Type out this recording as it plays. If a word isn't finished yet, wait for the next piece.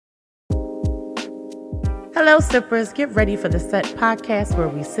Hello, sippers. Get ready for the Set podcast where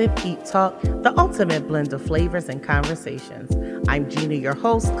we sip, eat, talk, the ultimate blend of flavors and conversations. I'm Gina, your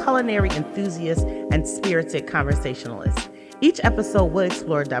host, culinary enthusiast, and spirited conversationalist. Each episode will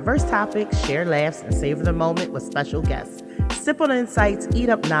explore diverse topics, share laughs, and savor the moment with special guests. Sip on insights, eat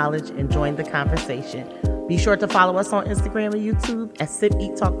up knowledge, and join the conversation. Be sure to follow us on Instagram and YouTube at Sip,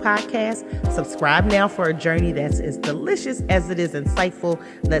 Eat, Talk Podcast. Subscribe now for a journey that's as delicious as it is insightful.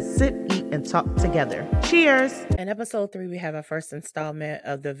 Let's sip, eat, and talk together. Cheers! In episode 3, we have our first installment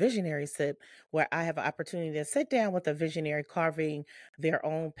of the Visionary Sip, where I have an opportunity to sit down with a visionary carving their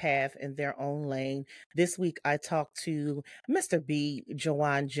own path in their own lane. This week, I talked to Mr. B.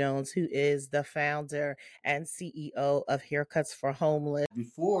 Jawan Jones, who is the founder and CEO of Haircutz4Homeless.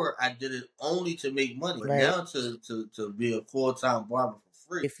 Before, I did it only to make money, but Right. now to be a full-time barber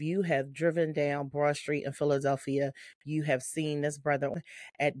for free. If you have driven down Broad Street in Philadelphia, you have seen this brother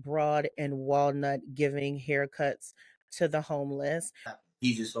at Broad and Walnut giving haircuts to the homeless.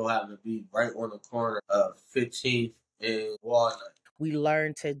 He just so happened to be right on the corner of 15th and Walnut. We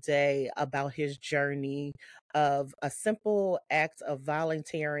learned today about his journey of a simple act of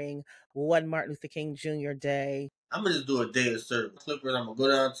volunteering one Martin Luther King Jr. Day. I'm going to just do a day of service. Clippers, I'm going to go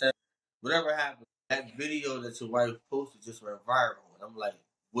downtown. Whatever happens, that video that your wife posted just went viral. And I'm like,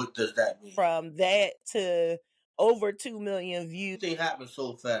 what does that mean? From that to over 2 million views. Everything happened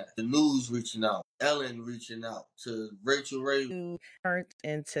so fast. The news reaching out, Ellen reaching out, to Rachel Ray. Who turned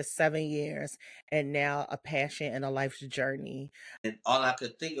into 7 years and now a passion and a life's journey. And all I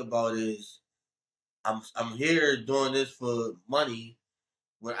could think about is I'm here doing this for money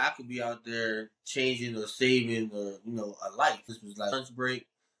when I could be out there changing or saving or, a life. This was like lunch break.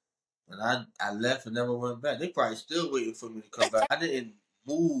 And I left and never went back. They probably still waiting for me to come back. I didn't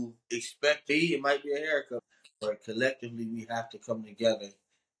move, expecting it might be a haircut. But collectively, we have to come together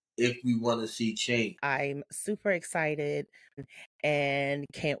if we want to see change. I'm super excited and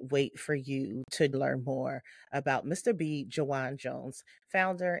can't wait for you to learn more about Mr. B. Jawan Jones,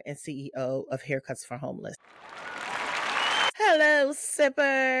 founder and CEO of Haircutz4Homeless. Hello,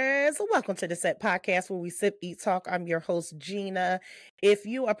 sippers. Welcome to the Set Podcast where we sip, eat, talk. I'm your host, Gina. If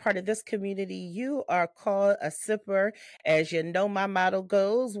you are part of this community, you are called a sipper. As you know, my motto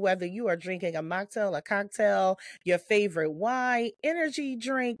goes, whether you are drinking a mocktail, a cocktail, your favorite wine, energy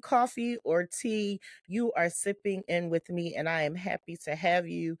drink, coffee, or tea, you are sipping in with me, and I am happy to have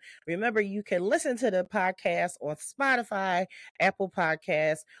you. Remember, you can listen to the podcast on Spotify, Apple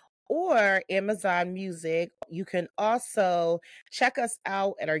Podcasts, or Amazon Music. You can also check us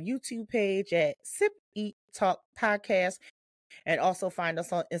out at our YouTube page at Sip Eat Talk Podcast, and also find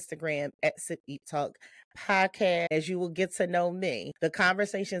us on Instagram at Sip Eat Talk Podcast, as you will get to know me. The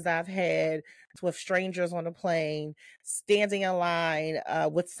conversations I've had with strangers on a plane, standing in line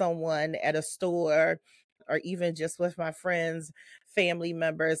with someone at a store, or even just with my friends, family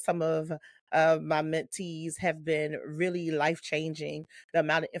members. Some of my mentees have been really life-changing. The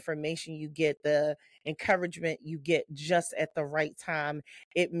amount of information you get, the encouragement you get just at the right time,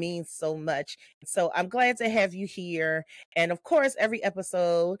 it means so much. So I'm glad to have you here. And of course, every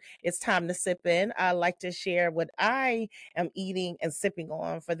episode, it's time to sip in. I like to share what I am eating and sipping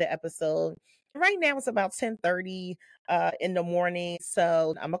on for the episode. Right now it's about 10:30 in the morning.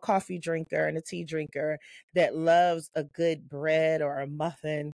 So I'm a coffee drinker and a tea drinker that loves a good bread or a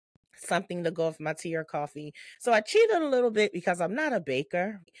muffin, something to go with my tea or coffee. So I cheated a little bit because I'm not a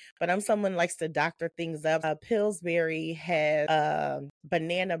baker, but I'm someone who likes to doctor things up. Pillsbury has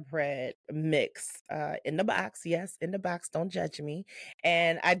banana bread mix in the box. Yes, in the box. Don't judge me.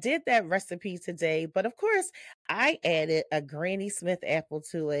 And I did that recipe today, but of course I added a Granny Smith apple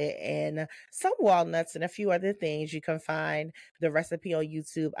to it and some walnuts and a few other things. You can find the recipe on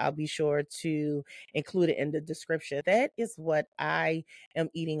YouTube. I'll be sure to include it in the description. That is what I am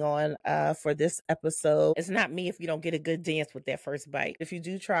eating on for this episode. It's not me if you don't get a good dance with that first bite. If you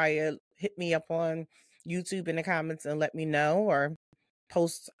do try it, hit me up on YouTube in the comments and let me know, or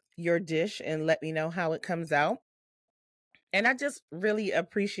post your dish and let me know how it comes out. And I just really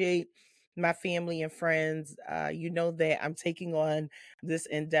appreciate my family and friends. You know that I'm taking on this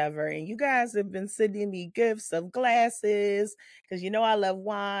endeavor, and you guys have been sending me gifts of glasses because you know I love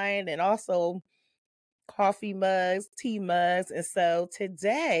wine, and also coffee mugs, tea mugs. And so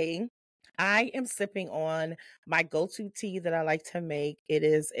today I am sipping on my go-to tea that I like to make. It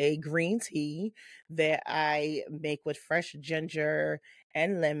is a green tea that I make with fresh ginger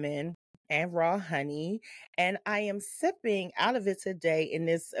and lemon and raw honey. And I am sipping out of it today in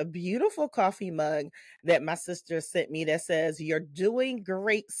this beautiful coffee mug that my sister sent me that says, "You're doing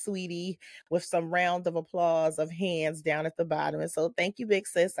great, sweetie," with some round of applause of hands down at the bottom. And so thank you, big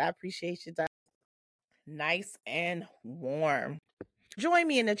sis. I appreciate you. nice and warm. Join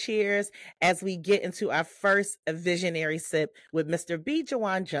me in the cheers as we get into our first visionary sip with Mr. B.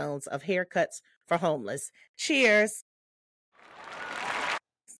 Jawan Jones of Haircutz4Homeless. Cheers.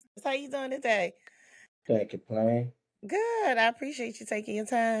 How you doing today? Can't complain. Good. I appreciate you taking your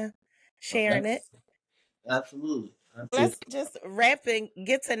time, sharing it. Absolutely. Let's just wrap and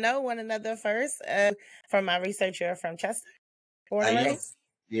get to know one another first. From my research, you're from Chester, born and raised?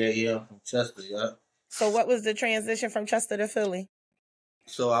 Yeah, I'm from Chester, yeah. So what was the transition from Chester to Philly?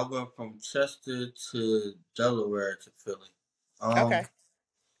 So I went from Chester to Delaware to Philly. Okay.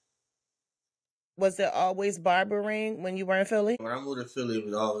 Was it always barbering when you were in Philly? When I moved to Philly, it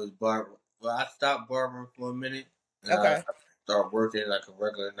was always barber. Well, I stopped barbering for a minute, and Okay. I started working like a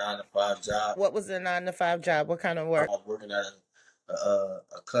regular 9 to 5 job. What was the 9 to 5 job? What kind of work? I was working at a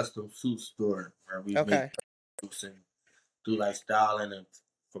custom suit store where we make suits and do like styling and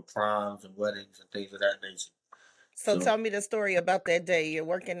for proms and weddings and things of that nature. So tell me the story about that day. You're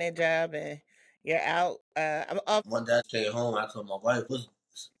working that job and you're out. One day I came home. I told my wife, "There's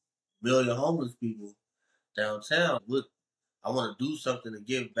a million homeless people downtown. Look, I want to do something to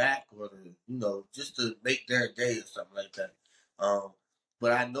give back, or to, just to make their day or something like that."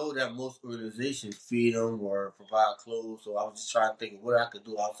 But I know that most organizations feed them or provide clothes, so I was just trying to think of what I could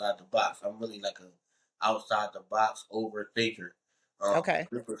do outside the box. I'm really like a outside the box overthinker. Okay.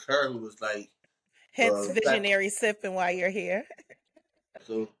 It was her who was like, hence visionary sipping while you're here.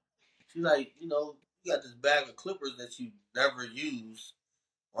 So she's like, you got this bag of clippers that you never use.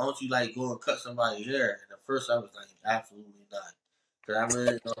 Why don't you like go and cut somebody's hair? And at first I was like, absolutely not, because I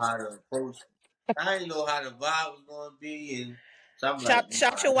really didn't know how to approach. I didn't know how the vibe was going to be, and so I'm like,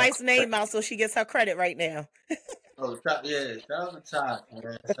 shout your wife's name out so she gets her credit right now. shout out to Ty,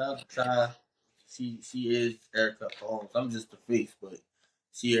 man. Shout out to Ty. She is Haircutz4Homeless. I'm just the face, but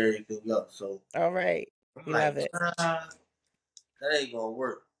she everything else. So all right, I'm love it. That ain't gonna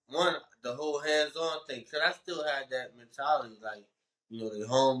work. One, the whole hands-on thing, cause I still had that mentality, like, they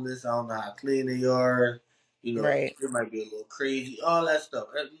homeless. I don't know how clean they are. Right. It might be a little crazy. All that stuff.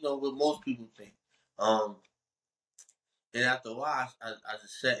 What most people think. And after a while, I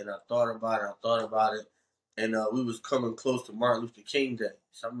just sat and I thought about it, and we was coming close to Martin Luther King Day,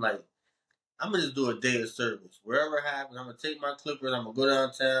 so I'm like, I'm gonna just do a day of service. Wherever it happens, I'm gonna take my clippers. I'm gonna go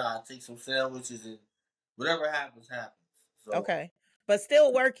downtown. I'll take some sandwiches, and whatever happens, happens. So, okay, but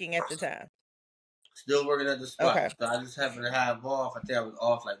still working at the time. Still working at the spot. Okay. So I just happened to have off. I think I was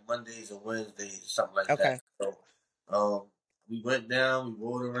off like Mondays or Wednesdays or something like that. So we went down, we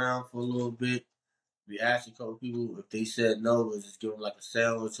rolled around for a little bit. We asked a couple people. If they said no, we'll just give them like a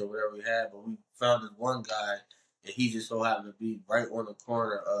sandwich or whatever we had. But we found this one guy, and he just so happened to be right on the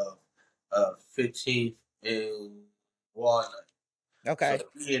corner of 15th and Walnut. Okay. So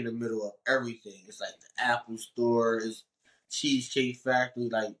he in the middle of everything. It's like the Apple store, it's Cheesecake Factory,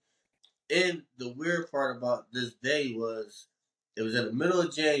 like. And the weird part about this day was it was in the middle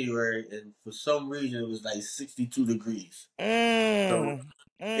of January, and for some reason it was like 62 degrees. I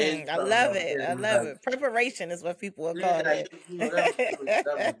love it. I love it. Preparation is what people will call it. That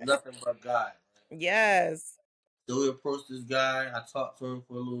was nothing but God. Yes. So we approached this guy. I talked to him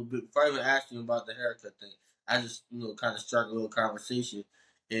for a little bit. Before I even asked him about the haircut thing, I just, kind of struck a little conversation.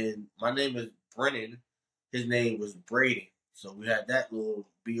 And my name is Brennan. His name was Braden. So we had that little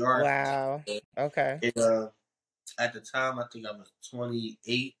BR. Wow. Okay. And, at the time, I think I was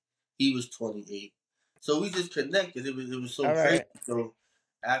 28. He was 28. So we just connected. It was so crazy. Right. So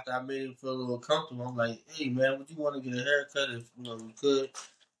after I made him feel a little comfortable, I'm like, hey, man, would you want to get a haircut if we could?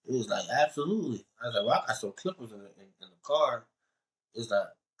 It was like, absolutely. I was like, well, I got some clippers in the car. It's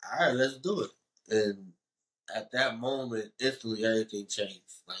like, all right, let's do it. And at that moment, instantly everything changed.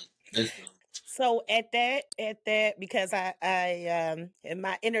 Like, instantly. So at that, because I in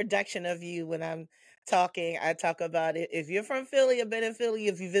my introduction of you when I'm talking, I talk about it. If you're from Philly or been in Philly,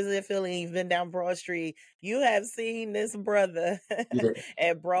 if you visited Philly and you've been down Broad Street, you have seen this brother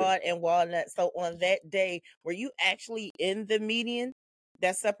at Broad and Walnut. So on that day, were you actually in the median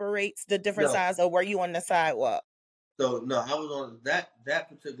that separates the different sides, or were you on the sidewalk? So no, I was on that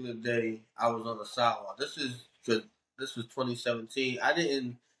particular day. I was on the sidewalk. This was 2017. I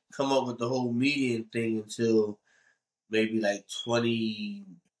didn't come up with the whole median thing until maybe like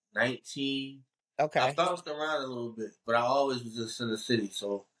 2019. Okay. I bounced around a little bit, but I always was just in the city.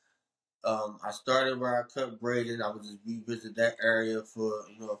 So I started where I cut braiding. I would just revisit that area for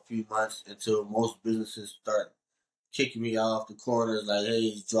a few months until most businesses start kicking me off the corners, like, hey,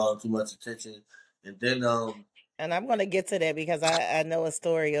 he's drawing too much attention. And then and I'm going to get to that because I know a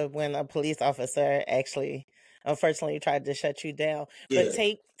story of when a police officer actually unfortunately tried to shut you down. But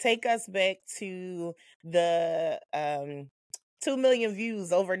Yeah. take us back to the 2 million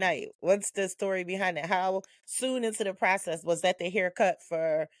views overnight. What's the story behind it? How soon into the process was that the haircut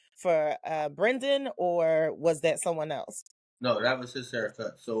for Brendan, or was that someone else? No, that was his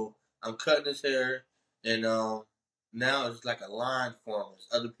haircut. So I'm cutting his hair, and now it's like a line forming.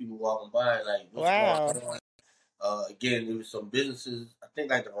 Other people walking by, like, what's going Wow. on? Again, there was some businesses. I think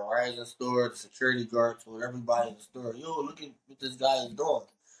like the Verizon store, the security guards, told everybody in the store, "Yo, look at what this guy is doing."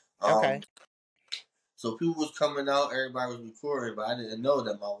 Okay. Um, so people was coming out, everybody was recording, but I didn't know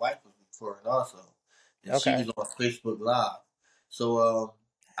that my wife was recording also, and she was Okay. on Facebook Live. So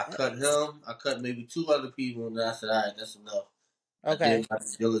I cut him. I cut maybe two other people, and then I said, "All right, that's enough." I Okay. did my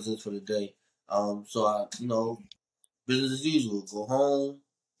due diligence for the day. So I, business as usual. Go home,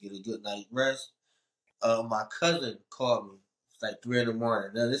 get a good night rest. My cousin called me. It's like 3 in the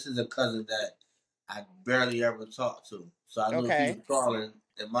morning. Now this is a cousin that I barely ever talked to, so I knew if he was Okay. calling,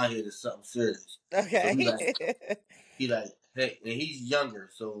 in my head is something serious. So Okay. he like, hey, and he's younger,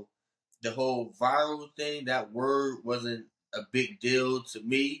 so the whole viral thing, that word wasn't a big deal to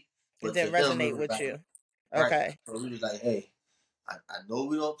me, It but to didn't him it resonate was with like, you. right. Okay. So he was like, hey, I know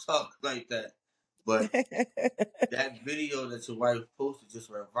we don't talk like that, but that video that your wife posted just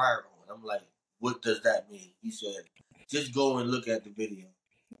went viral. And I'm like, what does that mean? He said, just go and look at the video.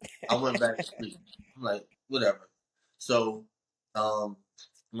 I went back to sleep. I'm like, whatever. So, um,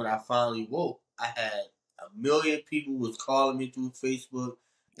 when I finally woke, I had a million people was calling me through Facebook.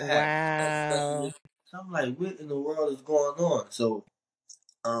 I had text Wow. messages. So I'm like, what in the world is going on? So,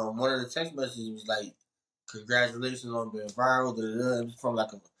 one of the text messages was like, "Congratulations on being viral." Da, da, da. It was from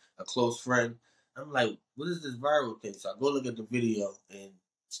like a close friend. I'm like, "What is this viral thing?" So I go look at the video, and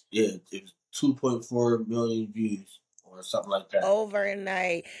yeah, it was 2.4 million views or something like that.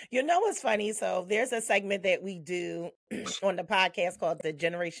 Overnight. You know what's funny? So there's a segment that we do on the podcast called the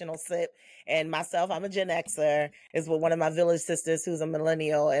Generational Sip. And myself, I'm a Gen Xer, is with one of my village sisters who's a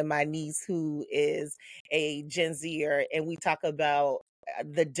millennial, and my niece who is a Gen Zer. And we talk about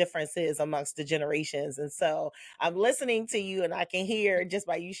the differences amongst the generations. And so I'm listening to you, and I can hear just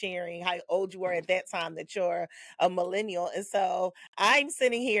by you sharing how old you were at that time that you're a millennial. And so I'm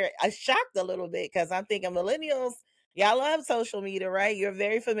sitting here shocked a little bit because I'm thinking millennials, y'all love social media, right? You're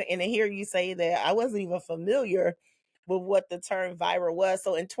very familiar. And to hear you say that, I wasn't even familiar with what the term viral was.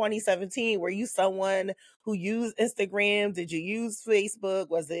 So in 2017, were you someone who used Instagram? Did you use Facebook?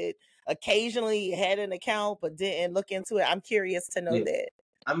 Was it occasionally you had an account but didn't look into it? I'm curious to know Yeah, that.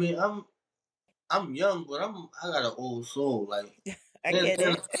 I mean, I'm young, but I got an old soul. Like, I and, get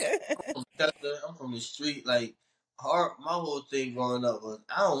and it. I'm from the street. Like, my whole thing growing up was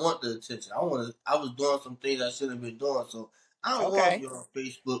I don't want the attention. I was doing some things I shouldn't have been doing. So I don't want to Okay. be on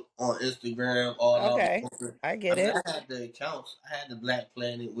Facebook, on Instagram, all out in Okay. the open. I I get mean, it. I had the accounts. I had the Black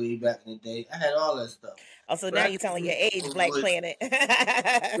Planet way back in the day. I had all that stuff. Oh, so But now I you're just telling your used it age, for Black what, Planet. yeah,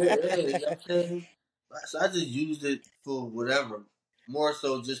 yeah, you know what I'm saying? So I just used it for whatever. More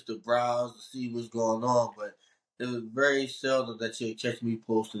so just to browse to see what's going on. But it was very seldom that you'd catch me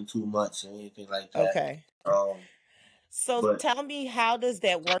posting too much or anything like that. Okay. Um, So but tell me, how does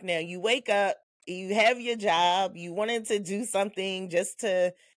that work now? You wake up, you have your job, you wanted to do something just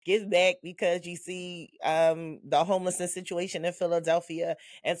to give back because you see the homelessness situation in Philadelphia.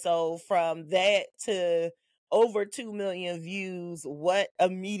 And so from that to over 2 million views, what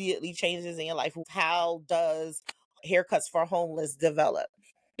immediately changes in your life? How does Haircuts for Homeless develop?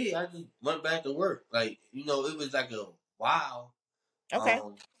 yeah, I just went back to work. Like, it was like a wow. Okay.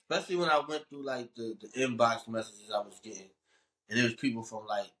 Especially when I went through like the inbox messages I was getting. And there was people from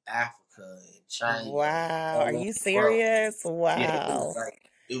like Africa and China and Wow. Are all over you the world. serious? Yeah, it was Wow. like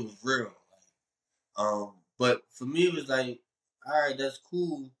it was real. But for me, it was like, all right, that's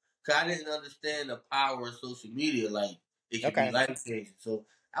cool. Cause I didn't understand the power of social media. Like, it could be Okay. life changing. So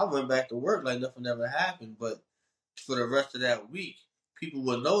I went back to work like nothing ever happened. But for the rest of that week, people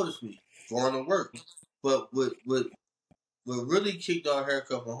would notice me going to work. But what really kicked off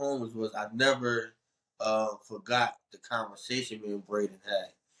Haircut for Homeless was I never forgot the conversation me and Braden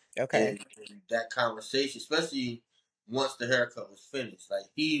had. Okay. And that conversation, especially once the haircut was finished, like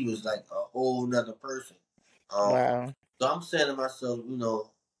he was like a whole nother person. Um, Wow. so I'm saying to myself,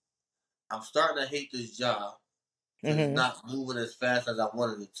 I'm starting to hate this job because it's Mhm. not moving as fast as I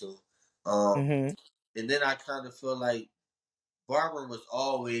wanted it to. Um, Mhm. and then I kind of feel like barbering was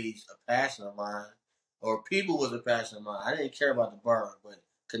always a passion of mine, or people was a passion of mine. I didn't care about the barbering, but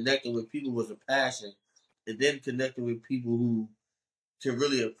connecting with people was a passion, and then connecting with people who can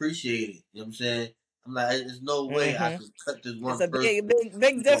really appreciate it. You know what I'm saying? I'm like, there's no way I Mhm. could cut this It's one a person. big, big,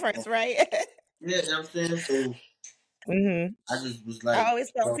 big difference, right? Yeah, you know what I'm saying? So Mm-hmm. I just was I like,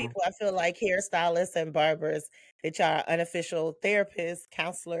 always tell people I feel like hairstylists and barbers, that y'all are unofficial therapists,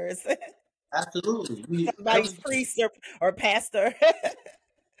 counselors, absolutely. somebody's priest or pastor.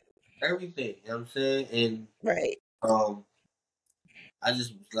 Everything, you know what I'm saying? And Right. um I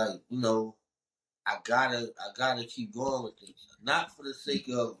just was like, I gotta keep going with this. Not for the sake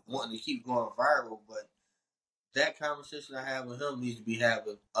of wanting to keep going viral, but that conversation I have with him needs to be had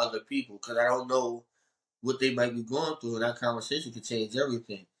with other people because I don't know what they might be going through, and that conversation could change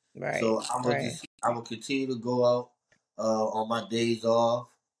everything. Right. So Right. I'm gonna continue to go out on my days off,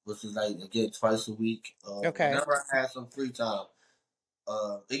 which is like again twice a week. Okay. Whenever I had some free time,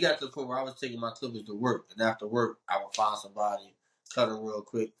 it got to the point where I was taking my clippers to work, and after work, I would find somebody, cut them real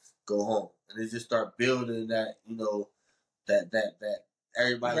quick, go home, and it just start building that that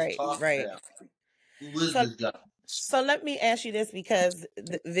everybody's Right. talking Right. now. Who is So this guy? so let me ask you this, because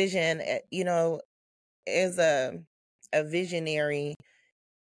the vision, is a visionary.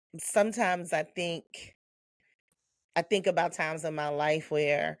 Sometimes I think about times in my life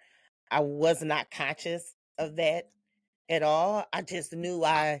where I was not conscious of that at all. I just knew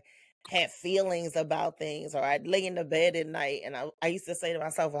I had feelings about things, or I'd lay in the bed at night and I used to say to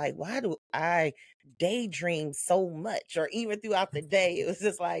myself, like, why do I daydream so much? Or even throughout the day, it was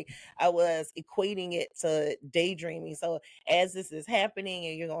just like I was equating it to daydreaming. So as this is happening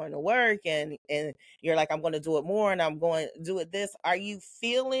and you're going to work and you're like, I'm going to do it more and I'm going to do it this, are you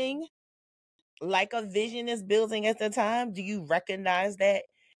feeling like a vision is building at the time? Do you recognize that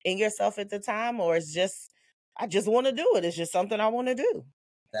in yourself at the time, or it's just I just want to do it? It's just something I want to do.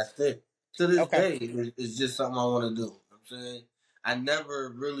 That's it. To this Okay. day, it's just something I want to do. You know what I'm saying? I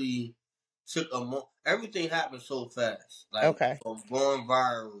never really took everything happened so fast. Like Okay. from going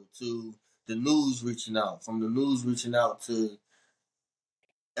viral to the news reaching out, from the news reaching out to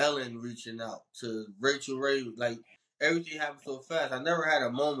Ellen reaching out to Rachel Ray, like everything happened so fast. I never had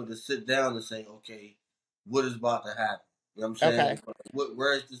a moment to sit down and say, okay, what is about to happen? You know what I'm saying? Okay.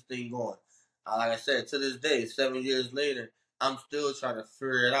 Where is this thing going? Like I said, to this day, 7 years later, I'm still trying to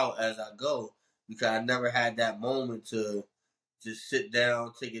figure it out as I go because I never had that moment to just sit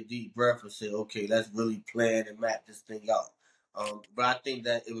down, take a deep breath, and say, okay, let's really plan and map this thing out. But I think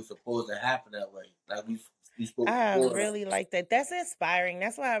that it was supposed to happen that way. Like we spoke I before. really like that. That's inspiring.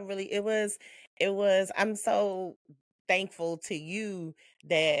 That's why I really it was I'm so thankful to you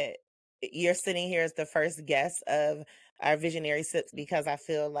that you're sitting here as the first guest of our visionary sips, because I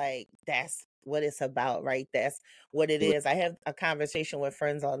feel like that's what it's about, right? That's what it is. I have a conversation with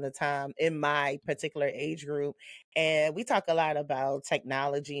friends all the time in my particular age group, and we talk a lot about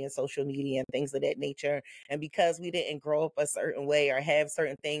technology and social media and things of that nature. And because we didn't grow up a certain way or have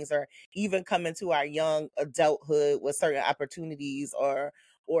certain things, or even come into our young adulthood with certain opportunities or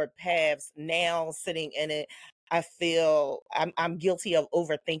paths, now sitting in it, I feel I'm guilty of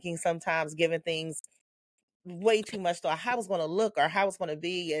overthinking sometimes, giving things way too much thought how it's going to look or how it's going to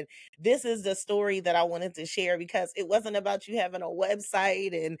be. And this is the story that I wanted to share, because it wasn't about you having a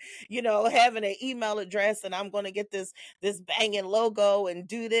website and having an email address and I'm going to get this banging logo and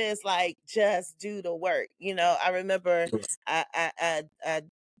do this. Like, just do the work. I remember I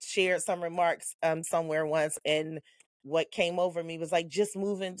shared some remarks somewhere once, and what came over me was like, just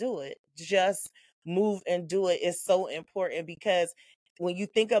move and do it. Just move and do it is so important, because when you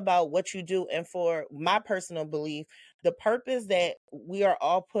think about what you do, and for my personal belief, the purpose that we are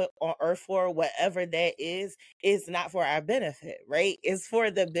all put on earth for, whatever that is not for our benefit, right? It's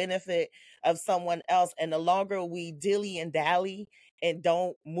for the benefit of someone else. And the longer we dilly and dally and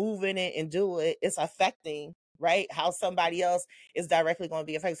don't move in it and do it, it's affecting, right, how somebody else is directly going to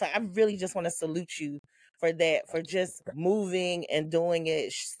be affected. So I really just want to salute you for that, for just moving and doing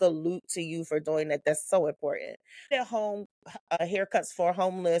it. Salute to you for doing that. That's so important. At home,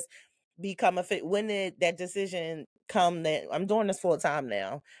 Haircutz4Homeless become a fit. When did that decision come that I'm doing this full time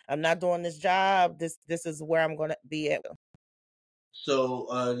now? I'm not doing this job. This is where I'm going to be at. So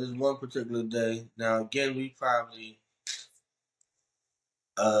there's one particular day. Now again, we probably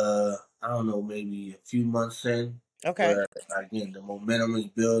I don't know, maybe a few months in, Okay. where again the momentum is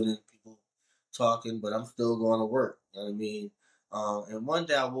building, people talking, but I'm still going to work. You know what I mean? And one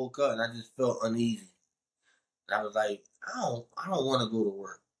day I woke up and I just felt uneasy. And I was like, I don't want to go to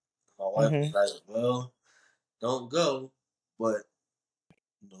work. My wife was Mhm. like, well, don't go, but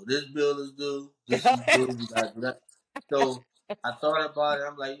this bill is due, this is due, you got to do that. So I thought about it.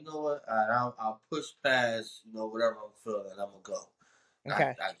 I'm like, you know what? All right, I'll push past, whatever I'm feeling, and I'm gonna go.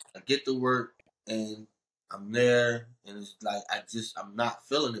 Okay. I get to work and I'm there, and it's like I'm not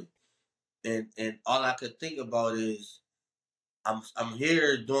feeling it, and all I could think about is I'm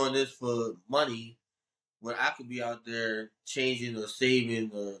here doing this for money when I could be out there changing or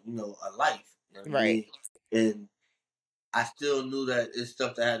saving or a life. You know what I Right. mean? And I still knew that it's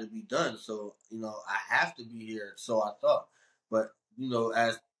stuff that had to be done. So I have to be here. So I thought, but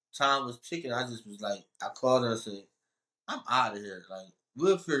as time was ticking, I just was like, I called her and said, I'm out of here. Like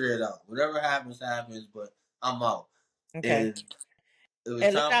we'll figure it out. Whatever happens, happens. But I'm out. Okay. And it was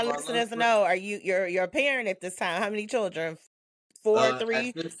And let time our for my lunch listeners break. know, are you're a parent at this time? How many children? Four, At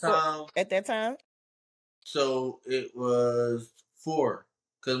three, this four time, at that time? so it was four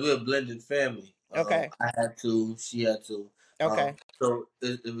because we're a blended family. Okay. I had two, she had two. Okay. So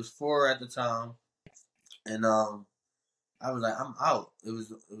it was four at the time, and I was like, I'm out. It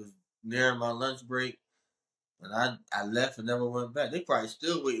was near my lunch break, and I left and never went back. They probably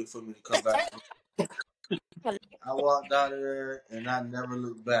still waiting for me to come back. I walked out of there and I never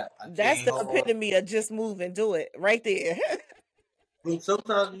looked back. I That's came the home. epitome of just move and do it right there. I mean,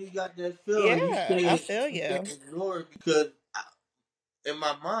 sometimes you got that feeling you Yeah, I can't feel you you. can't ignore it because in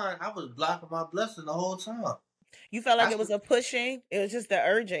my mind I was blocking my blessing the whole time. You felt like I it was a pushing. It was just the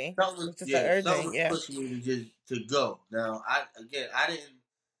urging. something It was was just the yeah, something urging. was Yeah. pushing me to just to go. Now I didn't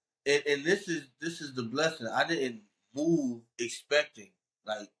and this is the blessing. I didn't move expecting.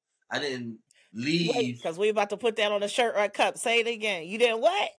 Like I didn't Wait, leave. because we about to put that on a shirt or a cup. Say it again. You didn't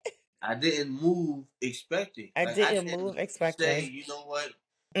what? I didn't move expecting. I Like I didn't didn't move say, expecting. you know what?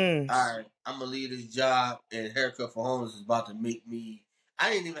 Mm. All right, I'm gonna leave this job and Haircut for Homeless is about to make me.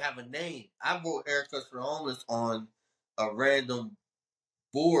 I didn't even have a name. I wrote Haircuts for Homeless on a random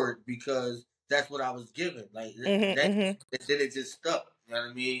board because that's what I was given. Like Mm-hmm, that, mm-hmm. and then it just stuck. You know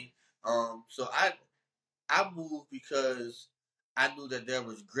what I mean? So I moved because I knew that there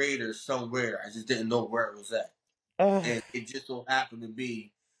was greater somewhere. I just didn't know where it was at, and it just so happened to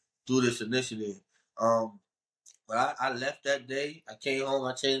be through this initiative. Um, but I left that day. I came home.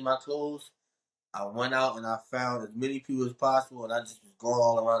 I changed my clothes. I went out and I found as many people as possible, and I just was going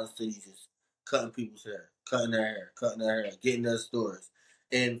all around the city, just cutting people's hair, cutting their hair, getting their stories.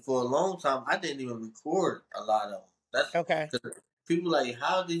 And for a long time, I didn't even record a lot of them. That's Okay. because people like,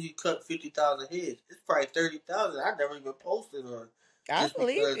 how did you cut 50,000 heads? It's probably 30,000. I never even posted on, I just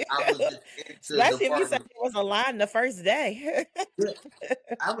believe because you. I was just into the Especially if you said barber. there was a line the first day.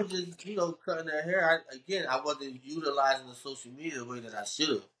 I was just, cutting their hair. I wasn't utilizing the social media the way that I should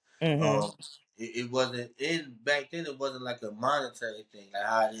have. Mm-hmm. Um, it wasn't in back then. It wasn't like a monetary thing like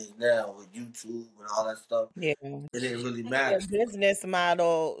how it is now with YouTube and all that stuff. Yeah. It didn't really Your matter. business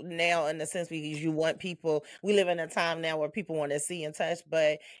model now in the sense because you want people, we live in a time now where people want to see and touch,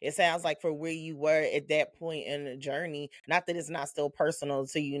 but it sounds like for where you were at that point in the journey, not that it's not still personal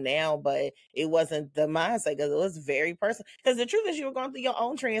to you now, but it wasn't the mindset because it was very personal. Because the truth is you were going through your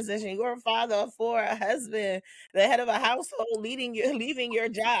own transition. You were a father of four, a husband, the head of a household, leaving your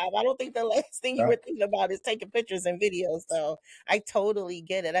job. I don't think the last thing you were thinking about is taking pictures and videos. So I totally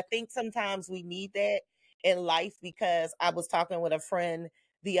get it. I think sometimes we need that in life because I was talking with a friend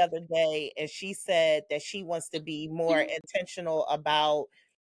the other day and she said that she wants to be more intentional about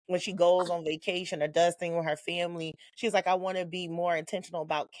when she goes on vacation or does things with her family, she's like, I want to be more intentional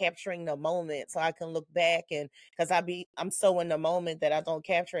about capturing the moment so I can look back and because I'm so in the moment that I don't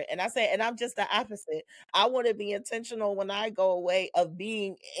capture it. And I said, and I'm just the opposite. I want to be intentional when I go away of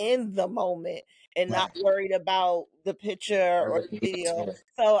being in the moment and not Right. worried about the picture or the video. Yeah.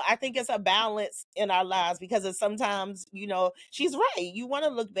 So I think it's a balance in our lives because it's sometimes, she's right. You want to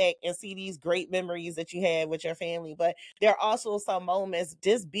look back and see these great memories that you had with your family, but there are also some moments,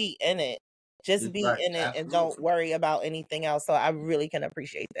 just be in it. Just It's be right. in it and don't Absolutely. worry about anything else. So I really can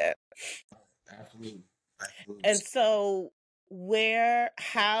appreciate that. Absolutely. Absolutely. And so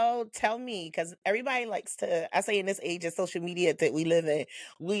tell me, because everybody likes to, I say in this age of social media that we live in,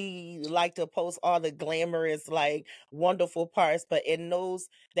 we like to post all the glamorous, like wonderful parts, but in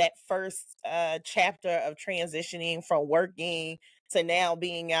that first chapter of transitioning from working to now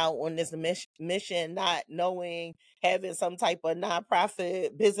being out on this mission, not knowing, having some type of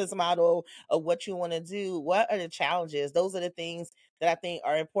nonprofit business model of what you want to do, what are the challenges? Those are the things that I think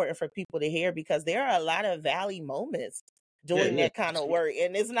are important for people to hear because there are a lot of valley moments Yeah. doing Yeah. that kind of work.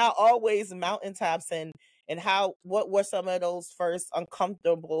 And it's not always mountaintops and what were some of those first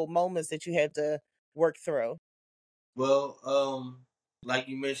uncomfortable moments that you had to work through? Well, like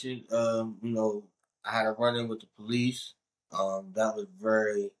you mentioned, I had a run in with the police. That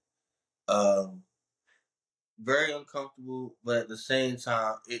was um, very uncomfortable, but at the same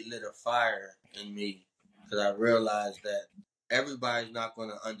time, it lit a fire in me because I realized that everybody's not going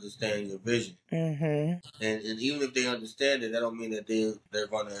to understand your vision, Mm-hmm. and even if they understand it, that don't mean that they're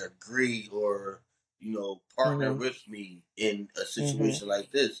going to agree or partner with me in a situation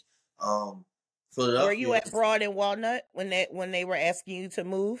like this. Were you Philadelphia. at Broad and Walnut when they were asking you to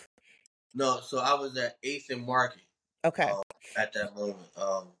move? No, so I was at 8th and Market. Okay. At that moment.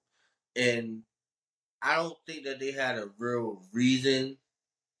 And I don't think that they had a real reason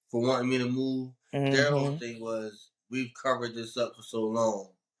for wanting me to move. Their whole thing was, we've covered this up for so long.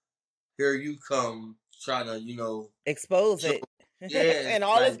 Here you come trying to, Expose show, it. yeah, In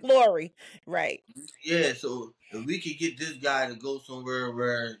all its like, glory. Right. yeah. So if we could get this guy to go somewhere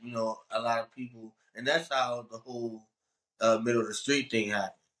where a lot of people, and that's how the whole middle of the street thing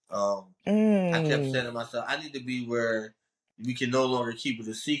happened. I kept saying to myself, I need to be where we can no longer keep it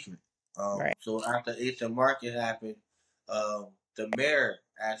a secret. Right. So after 8th and Market happened, the mayor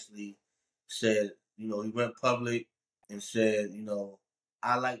actually said, he went public and said,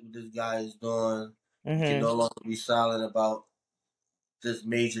 I like what this guy is doing. We can no longer be silent about this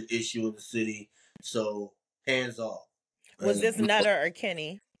major issue in the city. So hands off. Was And this Nutter or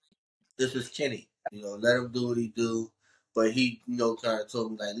Kenny? this is Kenny. Let him do what he do. But he, kind of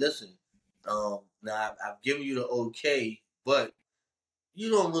told me, like, listen, now I've given you the okay, but you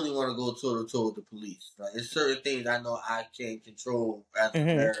don't really want to go toe to toe with the police. Like, there's certain things I know I can't control as a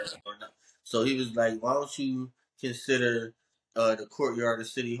mayor or not. So he was like, why don't you consider the courtyard of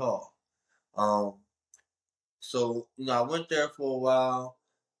City Hall? So, I went there for a while,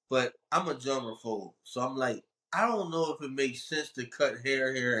 but I'm a germaphobe. So I'm like, I don't know if it makes sense to cut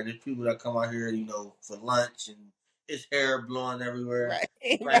hair here, and there's people that come out here, for lunch, and it's hair blowing everywhere. Right.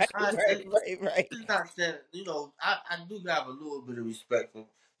 It's like, Right. it's not standing. I do have a little bit of respect for,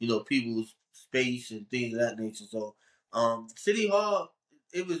 people's space and things of that nature. So, City Hall,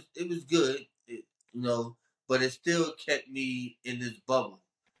 it was good, but it still kept me in this bubble.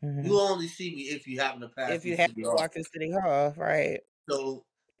 You only see me if you happen to pass If through you have City to Hall. walk to City Hall, right. So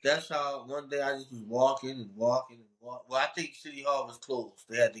that's how one day I just was walking and walking and walking. Well, I think City Hall was closed.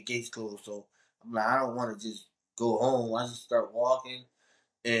 They had the gates closed. So I'm like, I don't want to just go home. I just start walking.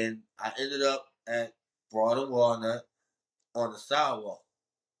 And I ended up at Broad and Walnut on the sidewalk.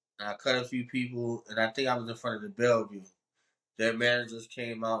 And I cut a few people, and I think I was in front of the Bellevue. Their managers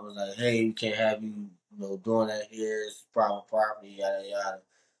came out and was like, hey, we can't have you, doing that here. It's private property, yada, yada.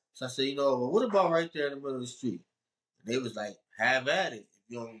 So I said, well, what about right there in the middle of the street? And they was like, have at it. If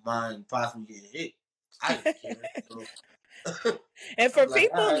you don't mind possibly getting hit. I didn't care. So And I'm for like,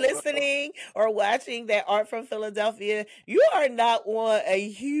 people all right, well. listening or watching that aren't from Philadelphia, you are not on a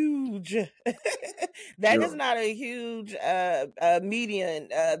huge that is Yo, not a huge median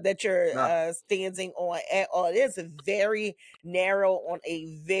that you're nah. standing on at all. It is very narrow on a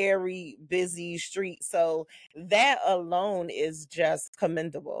very busy street. So that alone is just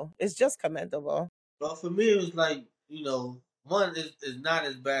commendable. It's just commendable. Well, for me, it was like, one is not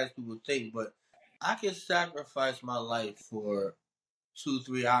as bad as people think, but I can sacrifice my life for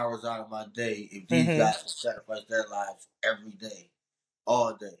 2-3 hours out of my day if these guys can sacrifice their lives every day,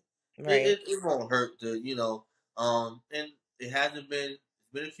 all day. It, Right. it, it won't hurt and it hasn't been,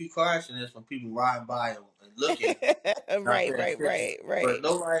 it's been a few car accidents from people riding by and looking, not Right, paying right, attention. right, But right.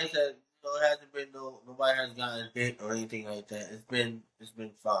 nobody said, it hasn't been nobody has gotten hit or anything like that. It's been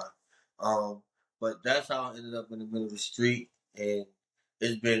fine. Um, but that's how I ended up in the middle of the street, and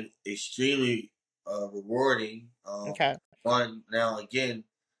it's been extremely rewarding. Okay. One now again,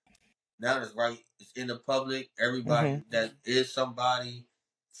 now it's right. It's in the public. Mhm. Everybody that is somebody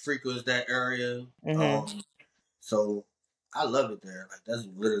frequents that area. Mhm. So I love it there. Like, that's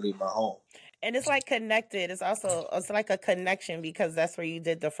literally my home. And it's like connected. It's like a connection because that's where you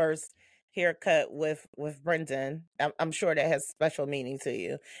did the first haircut with Brendan. I'm sure that has special meaning to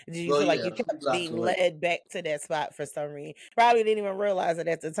you. Did you Well, feel like yeah, you a few kept blocks being away. led back to that spot for some reason? Probably didn't even realize it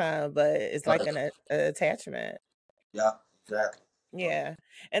at the time, but it's like But a attachment. yeah, exactly. Yeah.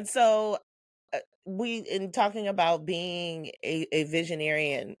 And so we in talking about being a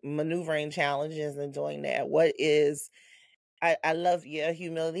visionary and maneuvering challenges and doing that. What is I love your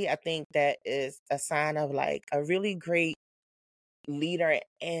humility. I think that is a sign of like a really great leader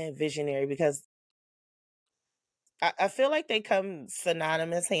and visionary because I feel like they come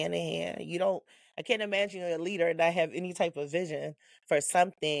synonymous hand in hand. I can't imagine a leader and not have any type of vision for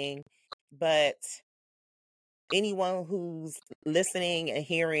something, but anyone who's listening and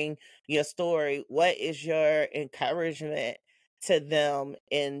hearing your story, what is your encouragement to them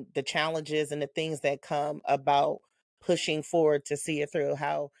in the challenges and the things that come about pushing forward to see it through?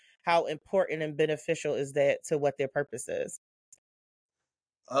 How important and beneficial is that to what their purpose is?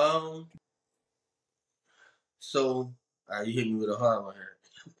 Um, so you hit me with a hard one here.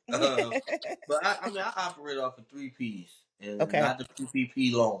 But I mean, I operate off of three P's, and Okay. not the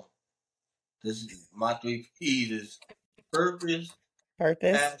PPP loan. This is my 3 P's is purpose,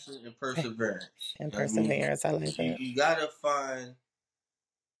 Purpose passion, and perseverance. and I mean, perseverance. I like you, that. you gotta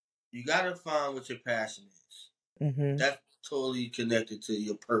find what your passion is. Mm-hmm. That's totally connected to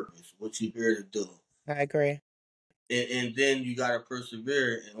your purpose, what you're here to do. I agree. And then you gotta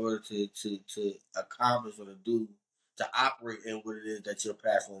persevere in order to accomplish or to operate in what it is that you're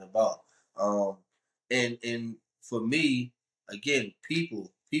passionate about. Um, and for me, again,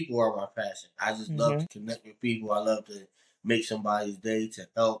 people are my passion. I just love Mm-hmm. to connect with people. I love to make somebody's day, to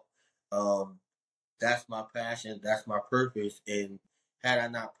help. Um, that's my passion. That's my purpose. And had I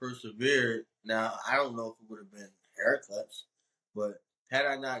not persevered, now I don't know if it would have been haircuts, but had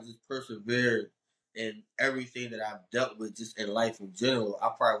I not just persevered in everything that I've dealt with just in life in general,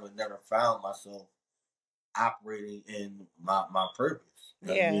 I probably would have never found myself operating in my purpose.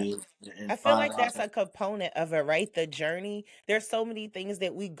 I Yeah. mean, I and feel find like out that's that, a component of it, right? The journey. There's so many things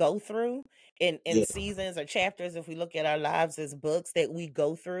that we go through in yeah, seasons or chapters, if we look at our lives as books that we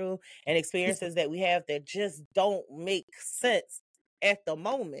go through and experiences that we have that just don't make sense at the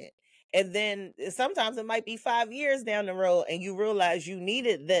moment. And then sometimes it might be 5 years down the road and you realize you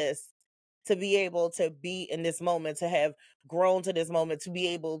needed this to be able to be in this moment, to have grown to this moment, to be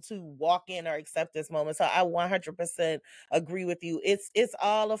able to walk in or accept this moment. So I 100% agree with you. It's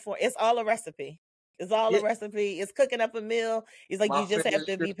all a recipe. It's all a yeah. recipe. It's cooking up a meal. It's like My you just have favorite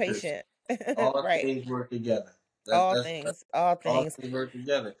to be scriptures: patient. all Right. things work together. All That's things. All all things. things work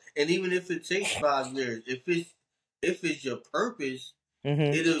together. And even if it takes 5 years, if it's your purpose,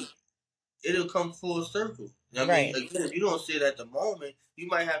 Mhm. it'll it'll come full circle. I mean, Right. again, if you don't see it at the moment, you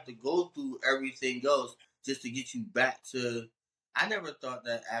might have to go through everything else just to get you back to. I never thought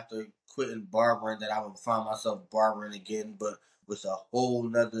that after quitting barbering that I would find myself barbering again, but with a whole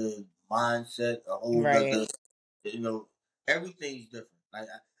nother mindset, a whole Right. nother, you know, everything's different. Like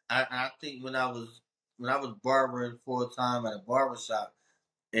I think when I was barbering full time at a barbershop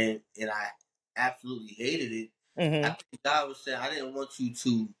and I absolutely hated it. I Mhm. think God was saying I didn't want you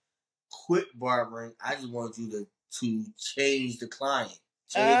to quit barbering. I just want you to change the client,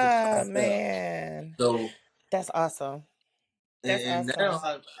 change the Oh clientele. man. So That's awesome. That's and now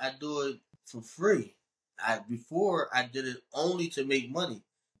awesome. I do it for free. Before I did it only to make money,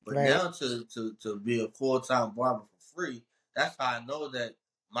 but Right. now to be a full time barber for free. That's how I know that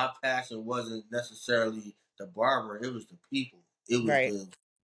my passion wasn't necessarily the barber. It was the people. It was Right.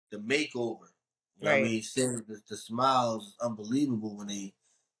 the makeover. You know what I Right. mean? Seeing the smiles is unbelievable when they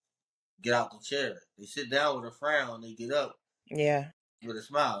get out the chair. They sit down with a frown, they get up Yeah. with a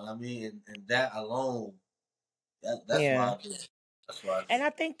smile. I mean, and that alone, that's why Yeah. I do it. That's why I do And I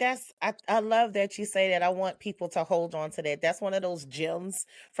it. think I love that you say that. I want people to hold on to that. That's one of those gems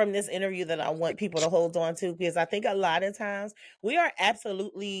from this interview that I want people to hold on to, because I think a lot of times we are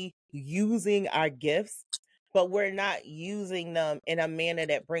absolutely using our gifts, but we're not using them in a manner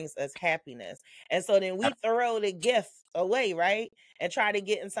that brings us happiness. And so then we throw the gift away, right? And try to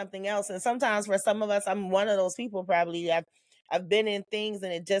get in something else. And sometimes for some of us, I'm one of those people probably. I've been in things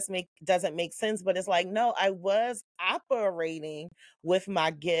and it just doesn't make sense, but it's like, no, I was operating with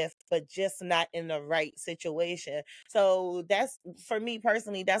my gift, but just not in the right situation. So that's, for me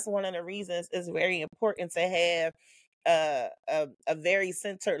personally, that's one of the reasons it's very important to have a very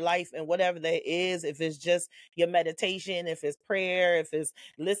centered life, and whatever that is, if it's just your meditation, if it's prayer, if it's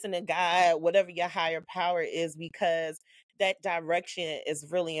listening to God, whatever your higher power is, because that direction is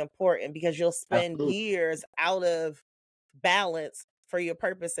really important, because you'll spend Absolutely. years out of balance for your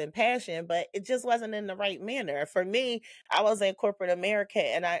purpose and passion, but it just wasn't in the right manner. For me, I was in corporate America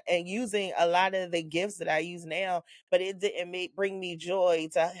and using a lot of the gifts that I use now, but it didn't bring me joy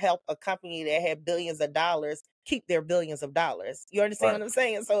to help a company that had billions of dollars keep their billions of dollars. You understand Right. what I'm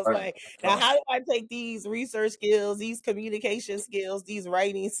saying? So it's Right. like, now Right. how do I take these research skills, these communication skills, these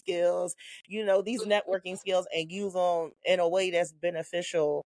writing skills, these networking skills, and use them in a way that's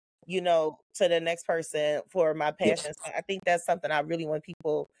beneficial, to the next person for my Yeah. passion. So I think that's something I really want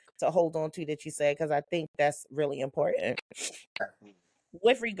people to hold on to that you said, because I think that's really important. Absolutely.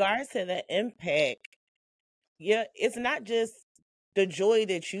 With regards to the impact, yeah, it's not just the joy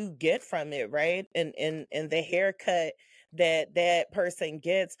that you get from it, right? And the haircut that person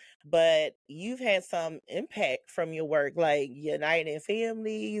gets, but you've had some impact from your work, like uniting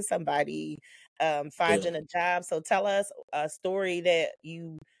families, somebody Yeah. finding a job. So tell us a story that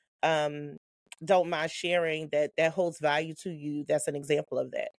you um don't mind sharing, that holds value to you, that's an example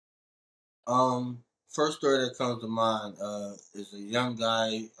of that. First story that comes to mind is a young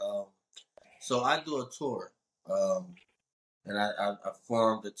guy. So I do a tour. And I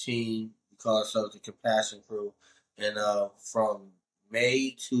formed a team. We call ourselves the Compassion Crew, and from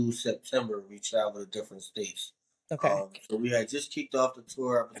May to September, we traveled to different states. Okay. So we had just kicked off the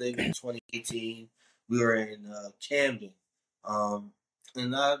tour, I believe in 2018. We were in Camden.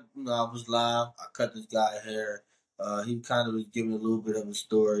 And I was live. I cut this guy hair. He kind of was giving a little bit of a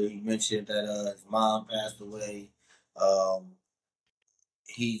story. He mentioned that his mom passed away. Um,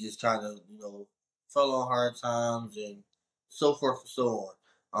 he just kind of, fell on hard times and so forth and so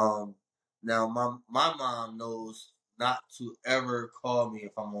on. Now my mom knows not to ever call me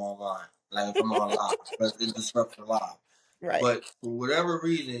if I'm online, like if I'm on live, because it disrupts her live. Right. But for whatever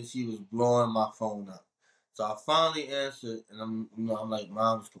reason, she was blowing my phone up. So I finally answered, and I'm like,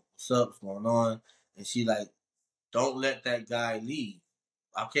 Mom, what's up? What's going on? And she like, don't let that guy leave.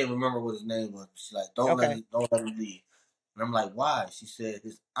 I can't remember what his name was. She's like, Okay. don't let him leave. And I'm like, why? She said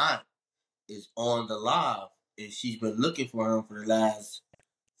his aunt is on the live, and she's been looking for him for the last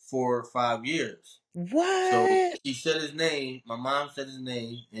 4 or 5 years. So What? she said his name. My mom said his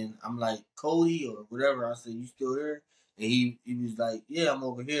name, and I'm like, Cody or whatever. I said, you still here? And he was like, yeah, I'm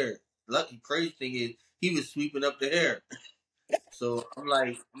over here. Lucky crazy thing is he was sweeping up the hair. So I'm I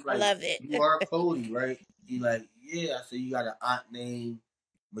like, love you it. are Cody, right? He like, yeah. I said, you got an aunt named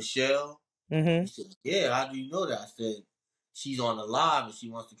Michelle. He Mm-hmm. said, yeah. How do you know that? I said, she's on the live and she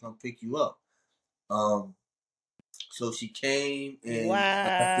wants to come pick you up. Um, so she came, and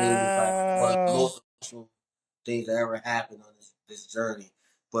like I said, it was like one of the Wow. most emotional things that ever happened on this journey.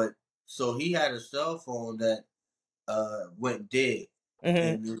 But so he had a cell phone that went dead, Mm-hmm.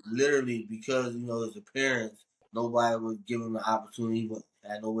 and literally because his parents, nobody would give him the opportunity. He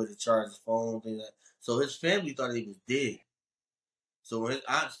had nowhere to charge his phone, things like that. So his family thought he was dead. So when his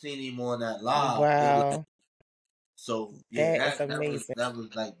aunt seen him on that live, it was Wow. so yeah. That is That amazing. that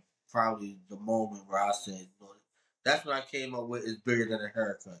was like probably the moment where I said, that's when I came up with it's bigger than a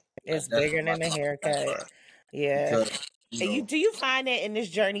haircut. It's Like that's bigger what my than a that's haircut. right. Yeah. Because And do you find that in this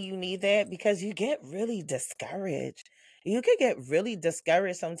journey you need that? Because you get really discouraged. You could get really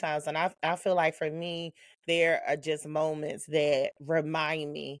discouraged sometimes. And I feel like for me, there are just moments that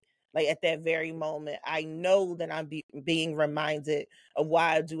remind me, like at that very moment, I know that I'm being reminded of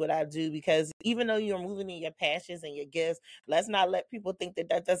why I do what I do. Because even though you're moving in your passions and your gifts, let's not let people think that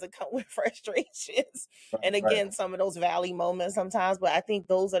that doesn't come with frustrations. right, And right. again, some of those valley moments sometimes, but I think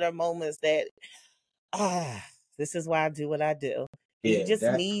those are the moments that ah, this is why I do what I do. And you Yeah, just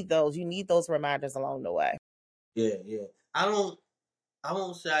that need those. You need those reminders along the way. yeah. I don't I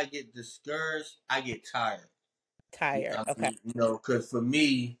won't say I get discouraged. I get tired. Tired. I Okay. mean, because for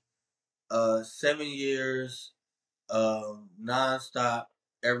me, 7 years, nonstop,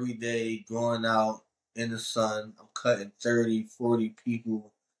 every day, going out in the sun. I'm cutting 30, 40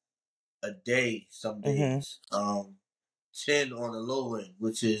 people a day some Mm-hmm. days. 10 on the low end,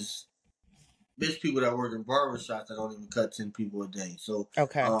 which is there's people that work in barbershops that don't even cut 10 people a day. So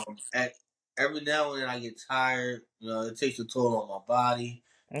Okay. at every now and then I get tired. It takes a toll on my body.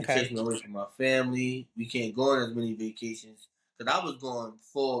 It Okay. takes me away from my family. We can't go on as many vacations because I was going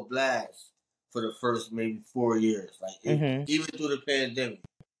full blast for the first maybe 4 years. Mm-hmm. Even through the pandemic,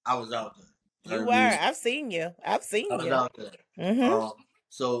 I was out there. You know You what I were. mean? I've seen you. I've I seen was you. out there. Mm-hmm. Um,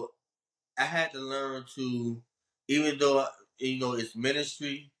 so I had to learn to, even though it's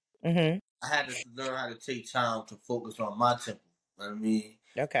ministry, Mm-hmm. I had to learn how to take time to focus on my temple. You know what I mean?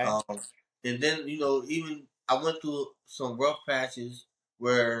 Okay. Um, and then, even I went through some rough patches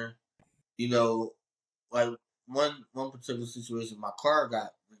where, you know, like one particular situation, my car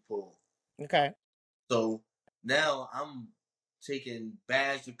got repulled. Okay. So now I'm taking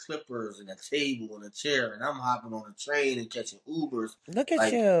bags of clippers and a table and a chair, and I'm hopping on a train and catching Ubers. Look at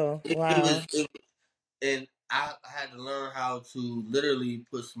Like you. it Wow. was, and I had to learn how to literally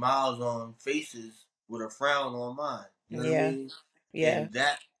put smiles on faces with a frown on mine. You know what I Yeah. mean? Yeah. And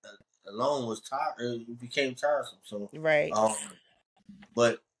that alone was tired. It became tiresome. So, Right. um,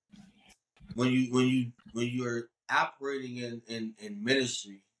 but when you're operating in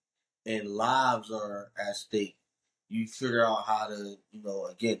ministry and lives are at stake, you figure out how to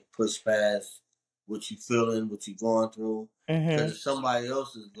again push past what you feeling, what you're going through, because Mm-hmm. it's somebody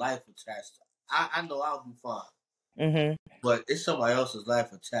else's life attached. I know I'll be fine, Mm-hmm. but it's somebody else's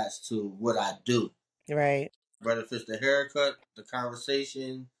life attached to what I do. Right. Whether if it's the haircut, the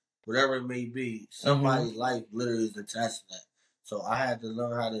conversation, whatever it may be, Mm-hmm. somebody's life literally is attached to that. So I had to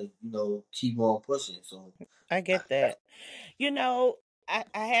learn how to, keep on pushing. So, I I, get that. You know, I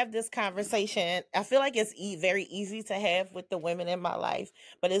have this conversation. I feel like it's very easy to have with the women in my life,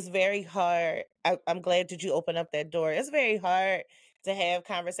 but it's very hard. I'm glad that you opened up that door. It's very hard to have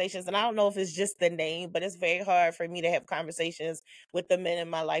conversations. And I don't know if it's just the name, but it's very hard for me to have conversations with the men in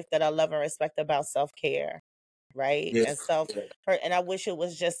my life that I love and respect about self care. right? Yeah, And so, yeah, and I wish it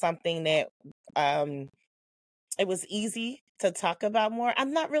was just something that um it was easy to talk about more.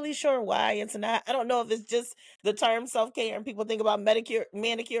 I'm not really sure why it's not. I don't know if it's just the term self care and people think about manicures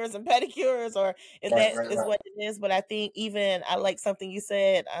and pedicures, or if right, that right, is right. what it is. But I think even I like something you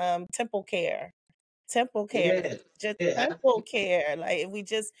said, temple care. Temple care, Yeah, just yeah, temple care. Like, if we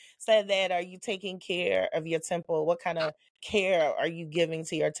just said that, are you taking care of your temple? What kind of care are you giving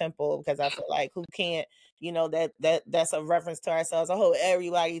to your temple? Because I feel like who can't, that's a reference to ourselves. I hope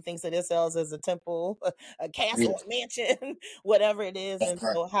everybody thinks of themselves as a temple, a yeah, castle, a mansion, whatever it is. And that's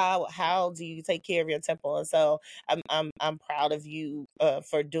right. so how do you take care of your temple? And so I'm proud of you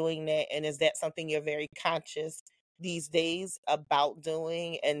for doing that. And is that something you're very conscious these days about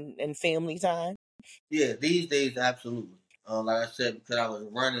doing and family time? Yeah, these days, absolutely. Like I said, because I was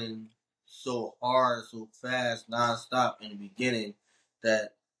running so hard, so fast, nonstop in the beginning,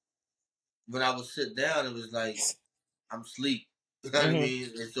 that when I would sit down, it was like I'm asleep. You know what I Mhm.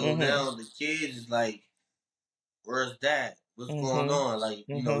 mean? And so Mhm. now the kids is like, "Where's dad? What's going Mhm. on?" Like,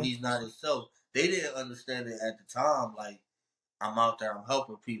 Mhm. he's not himself. They didn't understand it at the time. Like, I'm out there, I'm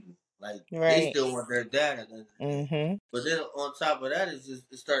helping people. Like, they Right. still want their dad at the end of the day. Mhm. But then on top of that,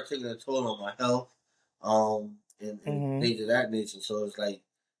 it started taking a toll on my health, and Mhm. things of that nature. So it's like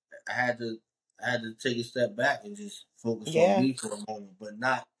I had to I had to take a step back and just focus on Yeah. me for a moment, but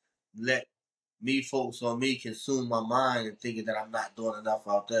not let me focus on me consume my mind and thinking that I'm not doing enough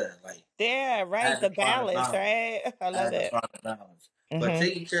out there. Like, Yeah, I right. had to The find a balance, balance. right? I I love had to it. find a balance. But Mhm.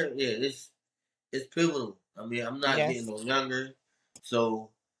 taking care, yeah, it's pivotal. I mean, I'm not getting Yes. no younger,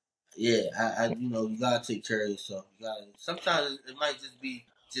 so yeah, you gotta take care of yourself. You gotta. Sometimes it might just be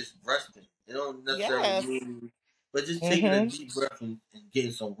just resting. It don't necessarily Yes. mean, but just taking a Mhm. deep breath and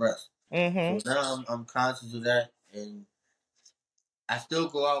getting some rest. So Mhm. now I'm conscious of that, and I still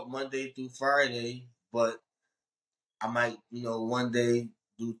go out Monday through Friday, but I might, one day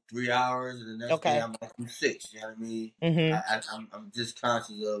do 3 hours, and the next day Okay. I might do six. You know what I mean? Mhm. I'm just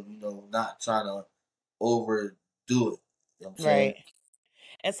conscious of not trying to overdo it. You know what I'm saying? Right.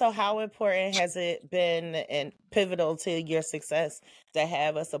 And so how important has it been and pivotal to your success to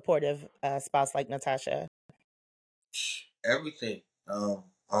have a supportive spouse like Natasha? Everything.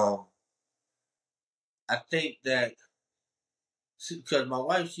 I think that because my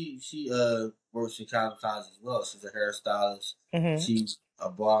wife, she works in cosmetology as well. She's a hairstylist. Mhm. She's a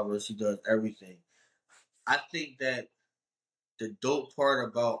barber. She does everything. I think that the dope part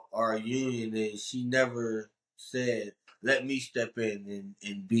about our union is she never said, "Let me step in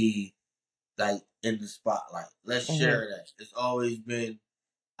and be like in the spotlight. Let's Mhm. share that." It's always been,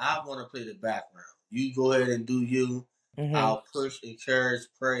 I want to play the background. You go ahead and do you. Mhm. I'll push, encourage,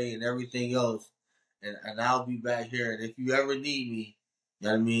 pray, and everything else, and I'll be back here. And if you ever need me, you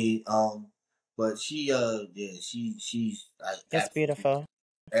know what I mean. But yeah, she's like It's absolutely beautiful.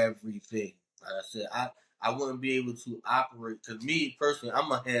 everything. Like I said, I wouldn't be able to operate because me personally,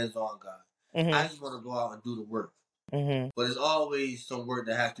 I'm a hands-on guy. I Mhm. just want to go out and do the work. Mhm. But there's always some work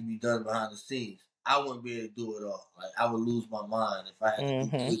that has to be done behind the scenes. I wouldn't be able to do it all. Like, I would lose my mind if I had to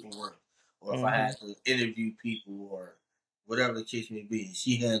do Mhm. paperwork or if I Mhm. had to interview people or whatever the case may be.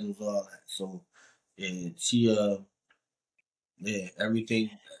 She handles all that. So yeah, yeah, everything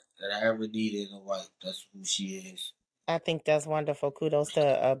that I ever needed in a wife, that's who she is. I think that's wonderful. Kudos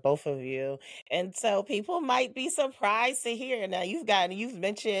to both of you. And so people might be surprised to hear. Now you've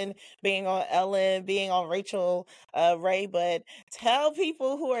mentioned being on Ellen, being on Rachel Ray, but tell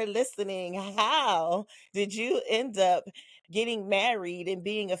people who are listening, how did you end up getting married and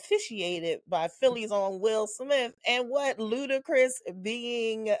being officiated by Philly's own Will Smith, and what Ludacris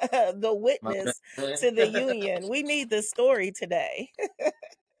being the My witness bad. to the union? We need the story today.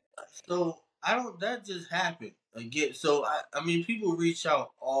 So I don't. That just happened again. So I mean, people reach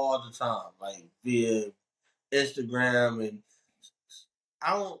out all the time, like via Instagram, and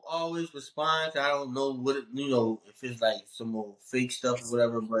I don't always respond. 'Cause I don't know what if it's like some old fake stuff or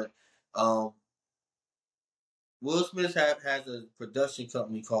whatever. But um, Will Smith has a production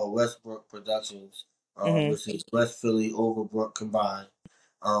company called Westbrook Productions, Mhm. which is West Philly, Overbrook combined.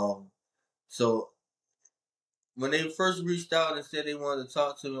 Um, so when they first reached out and said they wanted to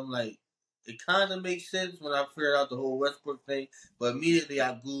talk to me, I'm like, it kind of makes sense when I figured out the whole Westbrook thing. But immediately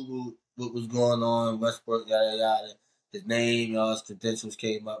I Googled what was going on, Westbrook, yada yada. His name, all his credentials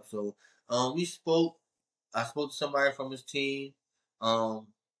came up. So we spoke. I spoke to somebody from his team, um,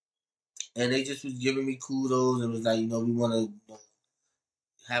 and they just was giving me kudos and was like, we want to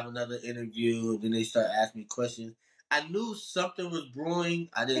have another interview. And then they start asking me questions. I knew something was brewing.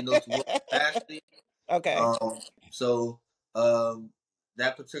 I didn't know to what capacity. Okay. Um, so um,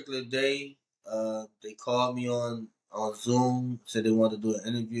 that particular day, They called me on Zoom, said they wanted to do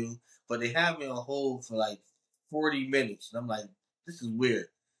an interview, but they had me on hold for like 40 minutes, and I'm like, this is weird.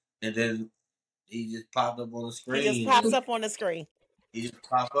 And then he just popped up on the He just screen, pops and up on the screen. he just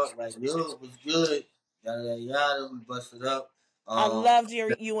popped up like, yo, it was good, yada yada yada. We busted up. I Um, loved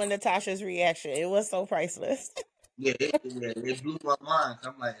you and Natasha's reaction. It was so priceless. it blew my mind.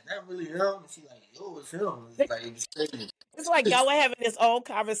 I'm like, is that really him? And she's like, yo, it's him. It's like it was crazy. It's like y'all were having this old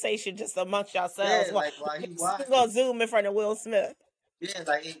conversation just amongst yourselves. Yeah, Well, like while he he's watching. gonna Zoom in front of Will Smith. Yeah,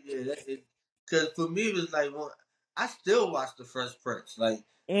 like because for me it was like, well, I still watch The Fresh Prince. Like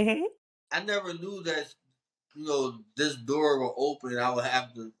Mm-hmm. I never knew that this door will open. I would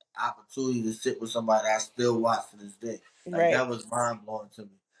have the opportunity to sit with somebody I still watch to this day. Like Right. that was mind blowing to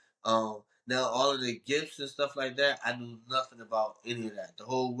me. Now all of the gifts and stuff like that, I knew nothing about any of that. The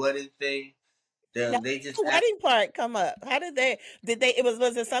whole wedding thing, Now, they how just did the asked. wedding part come up? How did they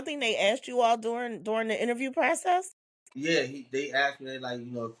was it something they asked you all during the interview process? Yeah, they asked me like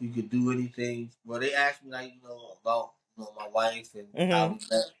if you could do anything. Well, they asked me like about my wife and how Mm-hmm. we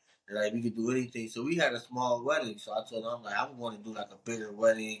met. And, like we could do anything. So we had a small wedding. So I told them I'm like I want to do like a bigger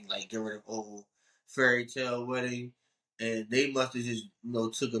wedding, like get rid of old fairy tale wedding. And they must have just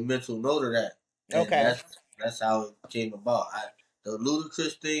took a mental note of that, and Okay. that's how it came about. The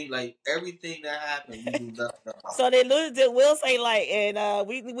ludicrous thing, like everything that happened, we knew nothing about. So they did Will say like, and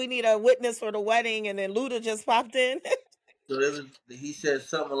we need a witness for the wedding, and then Luda just popped in. So he said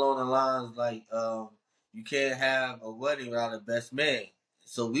something along the lines like, you can't have a wedding without a best man.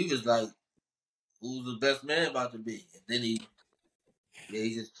 So we was like, who's the best man about to be? And then he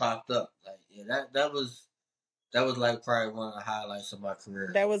just popped up. Like, yeah, that was like probably one of the highlights of my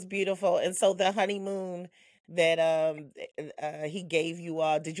career. That was beautiful. And so the honeymoon that he gave you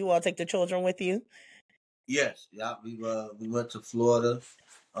all, did you all take the children with you? Yes, yeah, we went to Florida,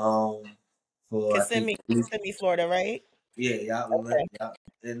 um, for I think Kissimmee, Florida, right? yeah, we went, Okay. yeah,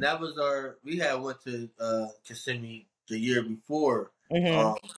 and that was we had went to Kissimmee the year before, Mm-hmm.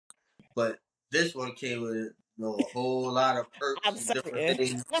 um, but this one came with a whole lot of I'm perks and different certain.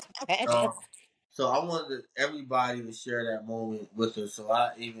 things. Um, so I wanted everybody to share that moment with us. So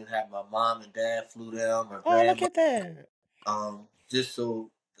I even had my mom and dad flew down, my Oh, look grandma, at that. just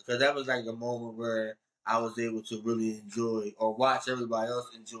so because that was like a moment where I was able to really enjoy or watch everybody else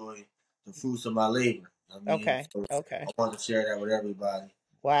enjoy the fruits of my labor. I mean, Okay. so Okay. I wanted to share that with everybody, and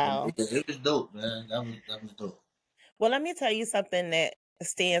Wow. it was dope, man. That was dope. Well, let me tell you something that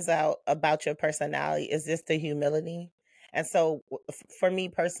stands out about your personality is just the humility. And so for me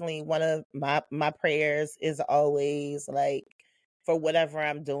personally, one of my prayers is always like for whatever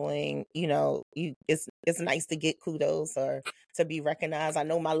I'm doing, it's nice to get kudos or to be recognized. I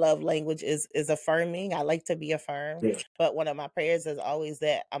know my love language is affirming. I like to be affirmed, Yeah, but one of my prayers is always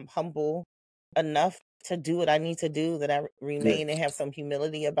that I'm humble enough to do what I need to do, that I yeah, remain and have some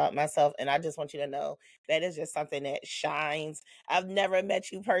humility about myself. And I just want you to know that is just something that shines. I've never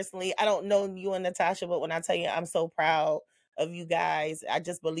met you personally. I don't know you and Natasha, but when I tell you I'm so proud of you guys, I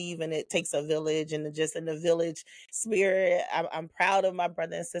just believe in it takes a village and just in the village spirit. I'm proud of my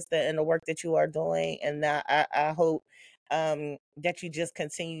brother and sister and the work that you are doing. And I hope that you just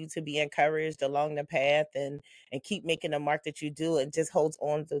continue to be encouraged along the path and keep making the mark that you do and just holds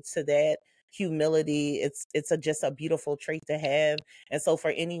on to that humility. It's just a beautiful trait to have. And so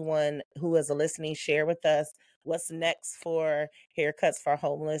for anyone who is listening, share with us what's next for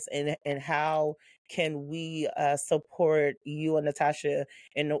Haircutz4Homeless and how can we support you and Natasha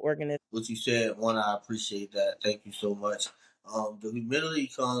in the organization. what you said, one, I appreciate that. Thank you so much. The humility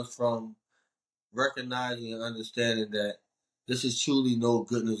comes from recognizing and understanding that this is truly no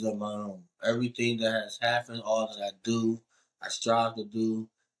goodness of my own. Everything that has happened, all that I do, I strive to do,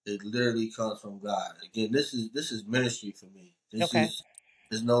 it literally comes from God. Again, this is ministry for me. This Okay. is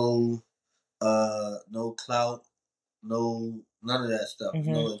there's no clout, no none of that stuff. There's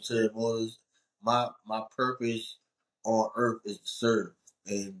Mm-hmm. no ulterior motives. My purpose on earth is to serve,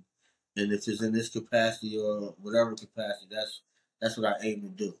 and if it's in this capacity or whatever capacity, that's what I aim to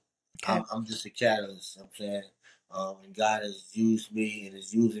do. Okay. I'm just a catalyst. You know what I'm saying, and God has used me and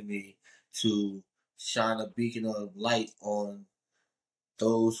is using me to shine a beacon of light on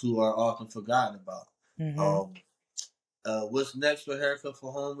those who are often forgotten about. Mm-hmm. Um, what's next for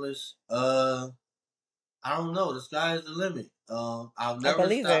Haircut4Homeless? I don't know. The sky is the limit. I'll I never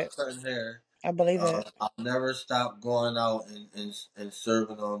believe stop it. cutting hair. I believe it. I'll never stop going out and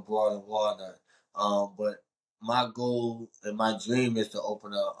serving on Broad and Walnut. But my goal and my dream is to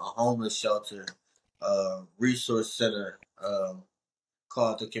open a homeless shelter, resource center,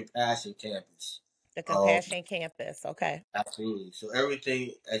 called the Compassion Campus. The Compassion Campus. Okay. Absolutely. So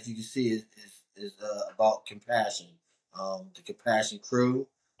everything, as you can see, is about compassion. The Compassion Crew,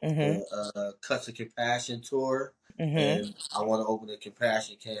 Mm-hmm. the Cuts of Compassion tour, Mm-hmm. and I want to open a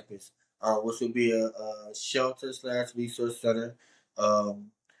Compassion Campus, which will be a shelter / resource center, um,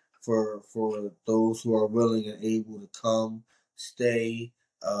 for those who are willing and able to come, stay,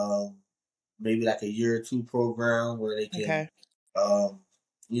 um, maybe like a year or two program where they can, Okay. um,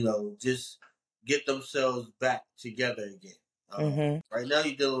 just get themselves back together again. Mm-hmm. Right now,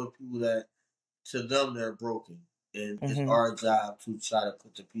 you're dealing with people that, to them, they're broken, and it's Mm-hmm. our job to try to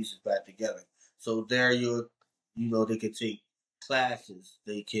put the pieces back together. So there, they can take classes,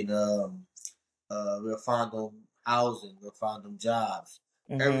 they can, we'll find them housing, we'll find them jobs,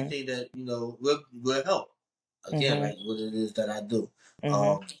 Mm-hmm. everything that will help. Again, Mm-hmm. like what it is that I do. Mm-hmm.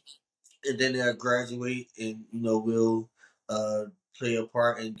 Um, and then they'll graduate, and we'll uh, play a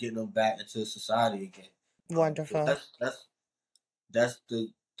part in getting them back into society again. So Wonderful. that's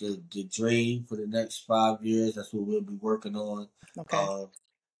the dream for the next 5 years. That's what we'll be working on. Okay.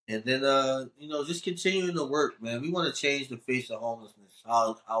 And then just continuing to work, man. We want to change the face of homelessness,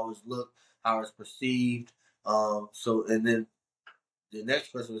 how it's looked, how it's perceived. So and then the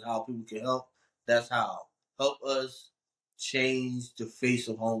next question is how people can help. That's how. Help us change the face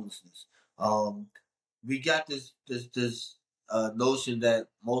of homelessness. Um, we got this notion that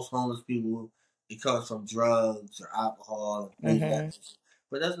most homeless people, it comes from drugs or alcohol and things of that Mm-hmm. nature.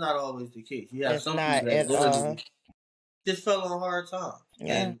 But that's not always the case. You have It's some people not that at all. literally just fell on hard times.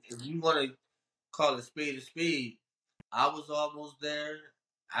 Yeah. And if you want to call a spade, I was almost there.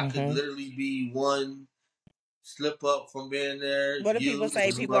 I could Mm-hmm. literally be one slip up from being there, What do you people say?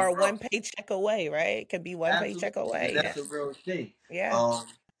 and People are whoever one else. paycheck away, right? It could be one paycheck Absolutely, and away. Yeah. that's a real thing. Yeah. Um,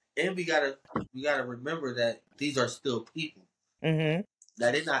 and we gotta remember that these are still people. Mm-hmm.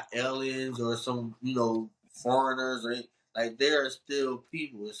 That they're not aliens or some foreigners or like they are still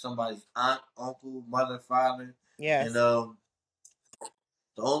people. It's somebody's aunt, uncle, mother, father, and Yes. the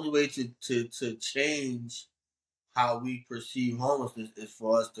only way to change how we perceive homelessness is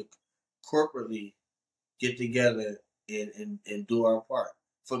for us to corporately get together and do our part.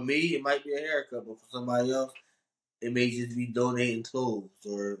 For me, it might be a haircut, but for somebody else, it may just be donating clothes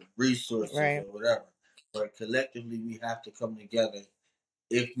or resources Right. or whatever. But collectively, we have to come together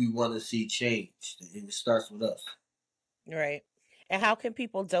if we want to see change, and it starts with us. Right. And how can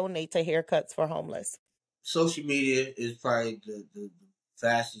people donate to Haircuts for Homeless? Social media is probably the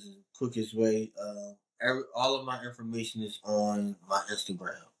fastest and quickest way. All of my information is on my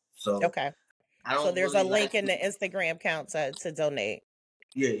Instagram, so Okay. I So don't there's a really link like in to. the Instagram account to donate.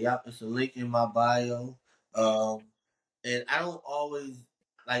 Yeah, it's a link in my bio. Um, and I don't always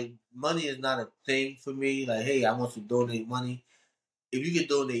like money is not a thing for me. Like, hey, I want to donate money. If you can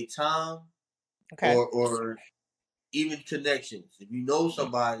donate time Okay. or even connections, if you know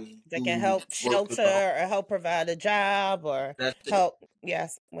somebody That can who help works with shelter or help provide a job or that's it. help.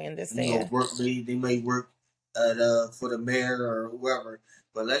 Yes, we understand. Work they may work at for the mayor or whoever.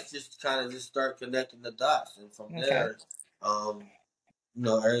 But let's just kind of just start connecting the dots, and from Okay. there, um,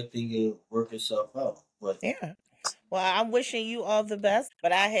 everything will work itself out. But Yeah. Well, I'm wishing you all the best,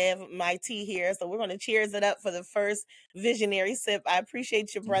 but I have my tea here, so we're going to cheers it up for the first visionary sip. I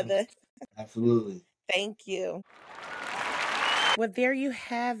appreciate you, brother. absolutely. Thank you. Well, there you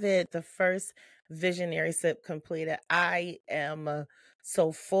have it. The first visionary sip completed. I am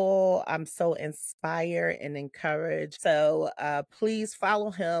so full. I'm so inspired and encouraged. So please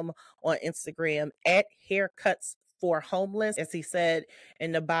follow him on Instagram at Haircutz4Homeless. As he said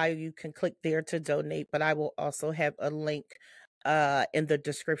in the bio, you can click there to donate, but I will also have a link in the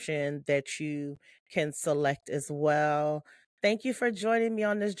description that you can select as well. Thank you for joining me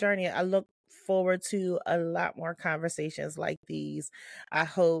on this journey. I look forward to a lot more conversations like these. I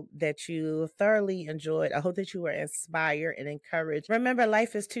hope that you thoroughly enjoyed. I hope that you were inspired and encouraged. Remember,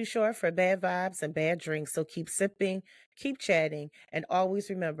 life is too short for bad vibes and bad drinks, so keep sipping, keep chatting, and always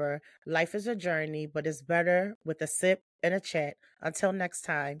remember, life is a journey, but it's better with a sip and a chat. Until next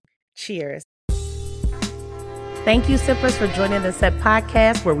time, cheers. Thank you, sippers, for joining the Sip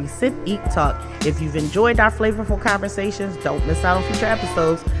Podcast, where we sip, eat, talk. If you've enjoyed our flavorful conversations, don't miss out on future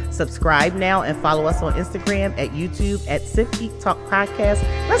episodes. Subscribe now and follow us on Instagram, at YouTube, at Sip, Eat, Talk Podcast.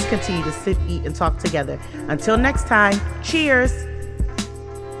 Let's continue to sip, eat, and talk together. Until next time, cheers.